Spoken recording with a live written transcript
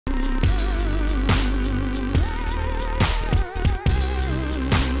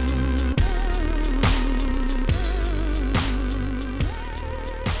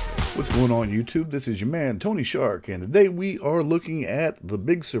going on YouTube? This is your man Tony Shark, and today we are looking at the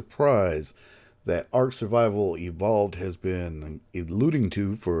big surprise that Ark Survival Evolved has been alluding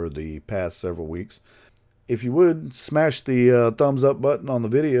to for the past several weeks. If you would, smash the thumbs up button on the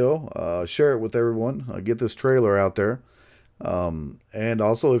video, share it with everyone, get this trailer out there. And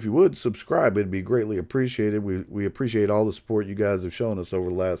also, if you would, subscribe. It'd be greatly appreciated. We appreciate all the support you guys have shown us over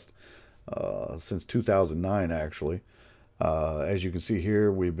the last, since 2009 actually. As you can see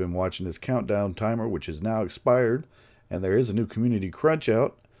here, we've been watching this countdown timer, which is now expired, and there is a new community crunch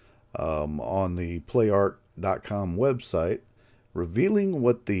out on the playark.com website, revealing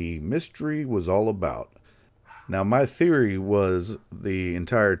what the mystery was all about. Now, my theory was the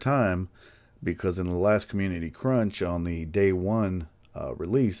entire time, because in the last community crunch on the day one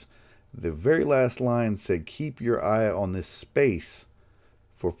release, the very last line said, "Keep your eye on this space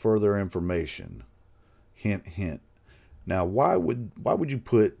for further information." Hint, hint. Now, why would you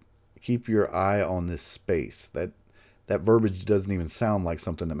put "keep your eye on this space"? That verbiage doesn't even sound like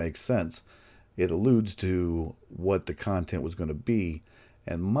something that makes sense. It alludes to what the content was going to be.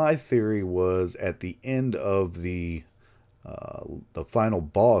 And my theory was, at the end of the final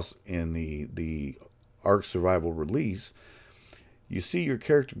boss in the Ark Survival release, you see your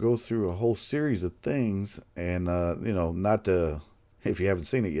character go through a whole series of things, and you know, not to, if you haven't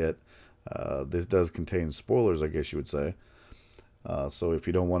seen it yet, this does contain spoilers, I guess you would say. So if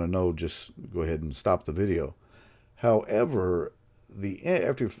you don't want to know, just go ahead and stop the video. However,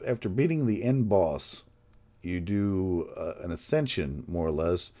 after beating the end boss, you do an ascension, more or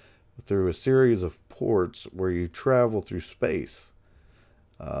less, through a series of ports where you travel through space.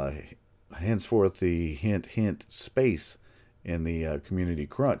 Henceforth, the hint, hint, space in the community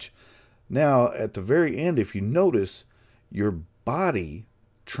crunch. Now, at the very end, if you notice, your body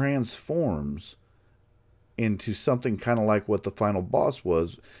transforms into something kind of like what the final boss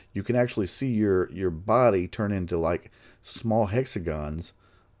was. You can actually see your body turn into like small hexagons,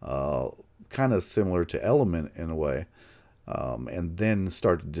 kind of similar to Element in a way, and then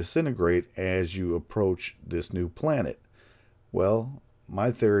start to disintegrate as you approach this new planet. Well,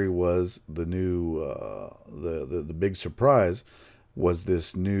 my theory was the new the big surprise was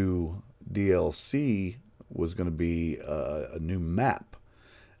this new DLC was going to be a new map.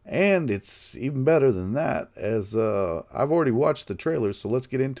 And it's even better than that, as I've already watched the trailer, so let's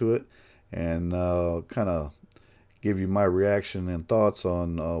get into it and kind of give you my reaction and thoughts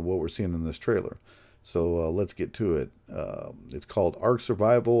on what we're seeing in this trailer. So let's get to it. It's called Ark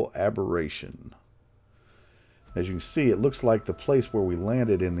Survival Aberration. As you can see, it looks like the place where we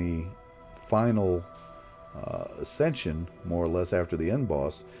landed in the final ascension, more or less, after the end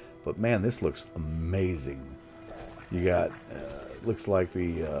boss. But man, this looks amazing. You got... looks like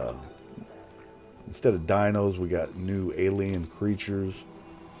the instead of dinos, we got new alien creatures.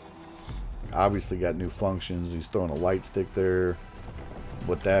 Obviously got new functions. He's throwing a light stick there.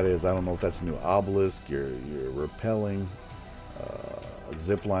 What that is, I don't know if that's a new obelisk. You're repelling,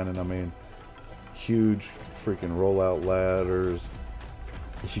 ziplining. I mean, huge freaking rollout ladders.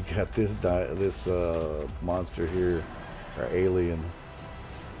 You got this monster here, or alien.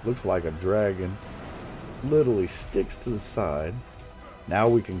 Looks like a dragon. Literally sticks to the side. Now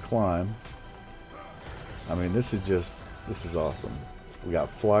we can climb. I mean, this is awesome. We got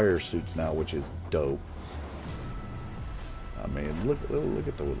flyer suits now, which is dope. I mean, look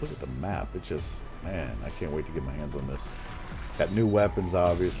at the map. It's just, man, I can't wait to get my hands on this. Got new weapons,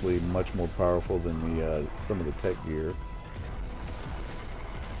 obviously, much more powerful than the some of the tech gear.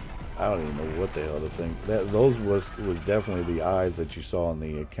 I don't even know what the hell to think. Those was definitely the eyes that you saw in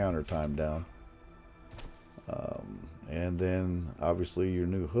the counter time down. And then obviously your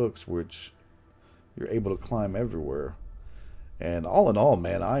new hooks, which you're able to climb everywhere. And all in all,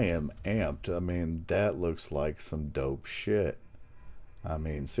 man, I am amped. I mean, that looks like some dope shit. I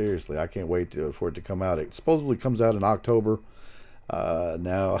mean, seriously, I can't wait for it to come out. It supposedly comes out in October.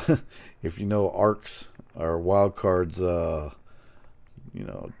 Now, if you know ARKs or Wildcard's you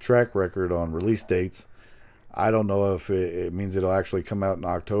know, track record on release dates, I don't know if it means it'll actually come out in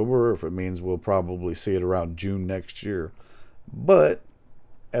October, or if it means we'll probably see it around June next year. But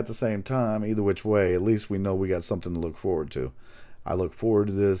at the same time, either which way, at least we know we got something to look forward to. I look forward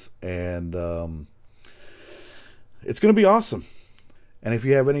to this, and it's going to be awesome. And if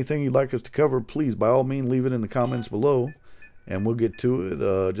you have anything you'd like us to cover, please, by all means, leave it in the comments below, and we'll get to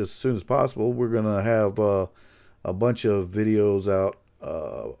it just as soon as possible. We're going to have a bunch of videos out.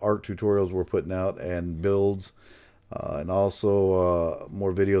 Ark tutorials we're putting out, and builds, and also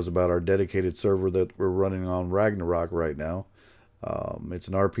more videos about our dedicated server that we're running on Ragnarok right now. It's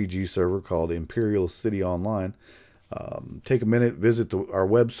an RPG server called Imperial City Online. Take a minute, visit our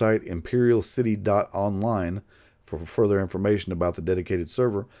website, imperialcity.online, for further information about the dedicated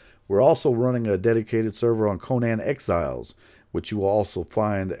server. We're also running a dedicated server on Conan Exiles, which you will also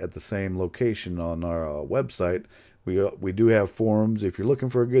find at the same location on our website. We do have forums. If you're looking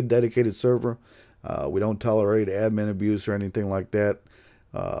for a good dedicated server, we don't tolerate admin abuse or anything like that.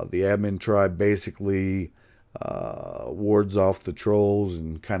 The admin tribe basically wards off the trolls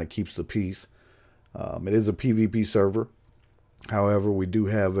and kind of keeps the peace. It is a PvP server. However, we do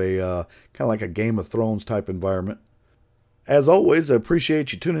have a kind of like a Game of Thrones type environment. As always, I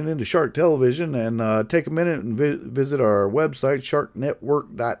appreciate you tuning in to Shark Television, and take a minute and visit our website,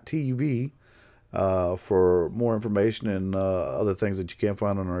 sharknetwork.tv, for more information and other things that you can't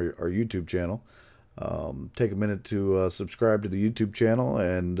find on our YouTube channel. Take a minute to subscribe to the YouTube channel,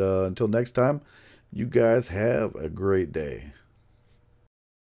 and until next time, you guys have a great day.